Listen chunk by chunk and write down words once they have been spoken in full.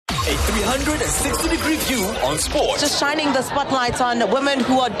A 360-degree view on sports. Just shining the spotlight on women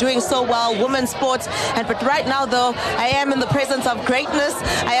who are doing so well, women's sports. But right now, though, I am in the presence of greatness.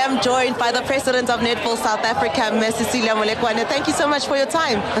 I am joined by the president of Netball South Africa, Ms. Cecelia. Thank you so much for your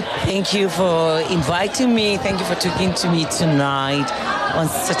time. Thank you for inviting me. Thank you for talking to me tonight on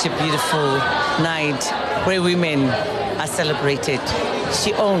such a beautiful night where women are celebrated.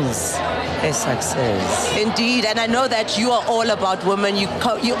 She owns her success. Indeed, and I know that you are all about women. You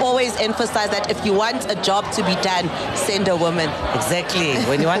always emphasize that if you want a job to be done, send a woman. Exactly.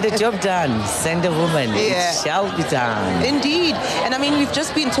 When you want a job done, send a woman. Yeah. It shall be done. Indeed. And I mean, we've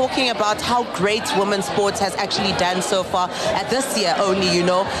just been talking about how great women's sports has actually done so far at this year only, you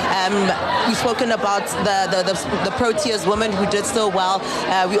know. We've spoken about the Proteas women who did so well.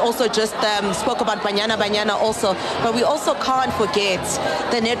 We also just spoke about Banyana also. But we also can't forget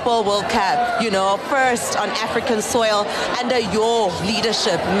the Netball World Cup. You know, first on African soil under your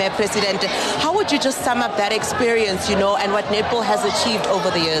leadership, Mayor President. How would you just sum up that experience, you know, and what netball has achieved over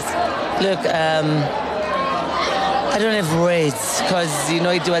the years? Look, I don't have words because, you know,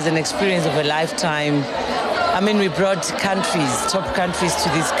 it was an experience of a lifetime. I mean, we brought top countries to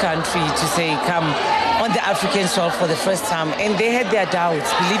this country to say, come on the African soil for the first time. And they had their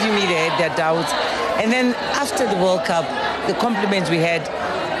doubts. Believe you me, they had their doubts. And then after the World Cup, the compliments we had,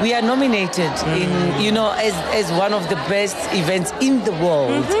 we are nominated in, you know, as one of the best events in the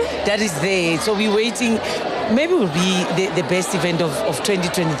world that is there. So we're waiting. Maybe it will be the best event of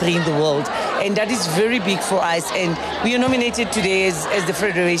 2023 in the world. And that is very big for us. And we are nominated today as the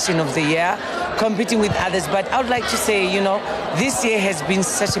Federation of the Year, competing with others. But I would like to say, you know, this year has been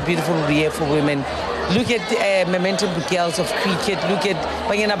such a beautiful year for women. Look at Momentum Girls of cricket. Look at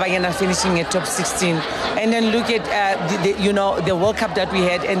Banyana finishing at top 16. And then look at, the World Cup that we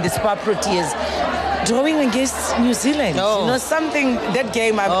had and the Spa Proteas drawing against New Zealand. Oh. You know, something, that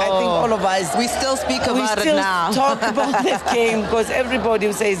game, I think all of us... We still speak about it now. We still talk about that game because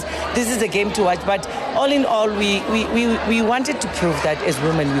everybody says this is a game to watch. But all in all, we wanted to prove that as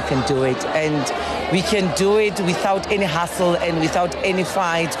women we can do it. And we can do it without any hassle and without any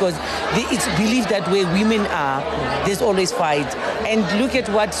fight, because it's believed that where women are, there's always fight. And look at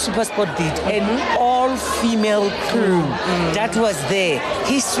what Supersport did, an all-female crew that was there.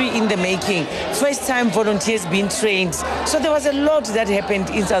 History in the making. First time volunteers being trained. So there was a lot that happened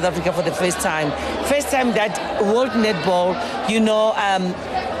in South Africa for the first time. First time that World Netball, you know,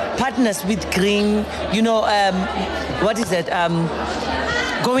 partners with green, you know, what is it?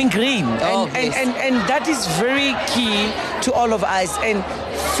 Going green. And that is very key to all of us. And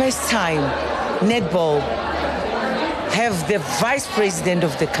first time Netball have the vice president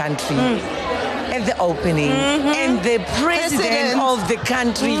of the country at the opening and the president of the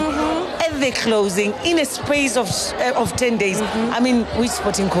country at the closing in a space of 10 days. I mean, which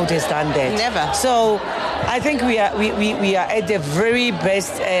sporting code has done that? Never. So I think we are at the very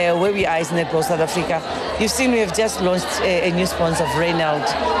best where we are as Netball South Africa. You've seen we have just launched a new sponsor of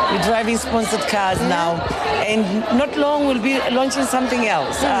Reynolds. We're driving sponsored cars now, and not long we'll be launching something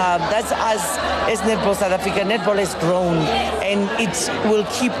else. That's us as Netball South Africa. Netball has grown, and it will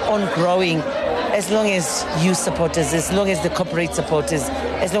keep on growing as long as you support us, as long as the corporate support us,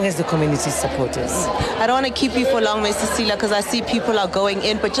 as long as the community support us. I don't want to keep you for long, Ms. Cecelia, because I see people are going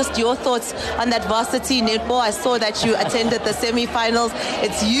in, but just your thoughts on that varsity netball. I saw that you attended the semi-finals.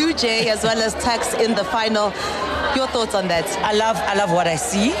 It's you, Jay, as well as Tax in the final. Your thoughts on that? I love what I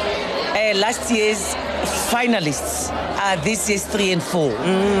see. Last year's finalists are this year's 3 and 4,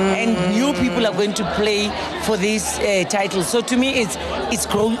 and new people are going to play for these titles. So to me, it's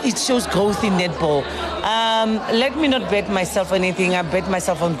growth. It shows growth in netball. Let me not bet myself anything. I bet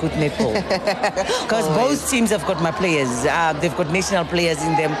myself on good netball because both teams have got my players. They've got national players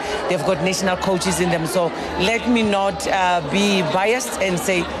in them. They've got national coaches in them. So let me not be biased and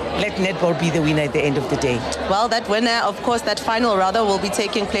say let netball be the winner at the end of the day. Well, that winner, of course, that final rather, will be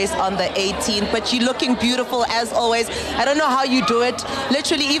taking place on the 18th. But you're looking beautiful as always. I don't know how you do it.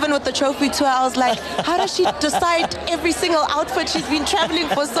 Literally, even with the trophy tour, I was like, how does she decide every single outfit? She's been traveling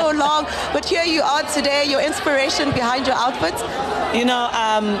for so long. But here you are today, your inspiration behind your outfit. You know,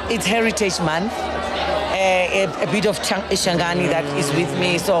 it's Heritage Month. A bit of Shangani that is with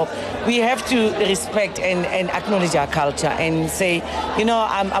me. So we have to respect and acknowledge our culture and say, you know,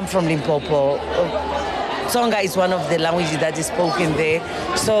 I'm from Limpopo. Tsonga is one of the languages that is spoken there.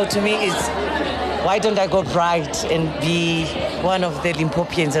 So to me, it's why don't I go bright and be one of the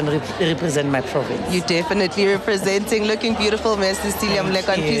Limpopians and represent my province? You're definitely representing. Looking beautiful, Ms. Cecelia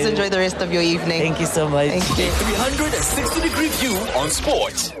Mlekwa. Please enjoy the rest of your evening. Thank you so much. Thank you. A 360-degree view on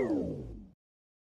sports.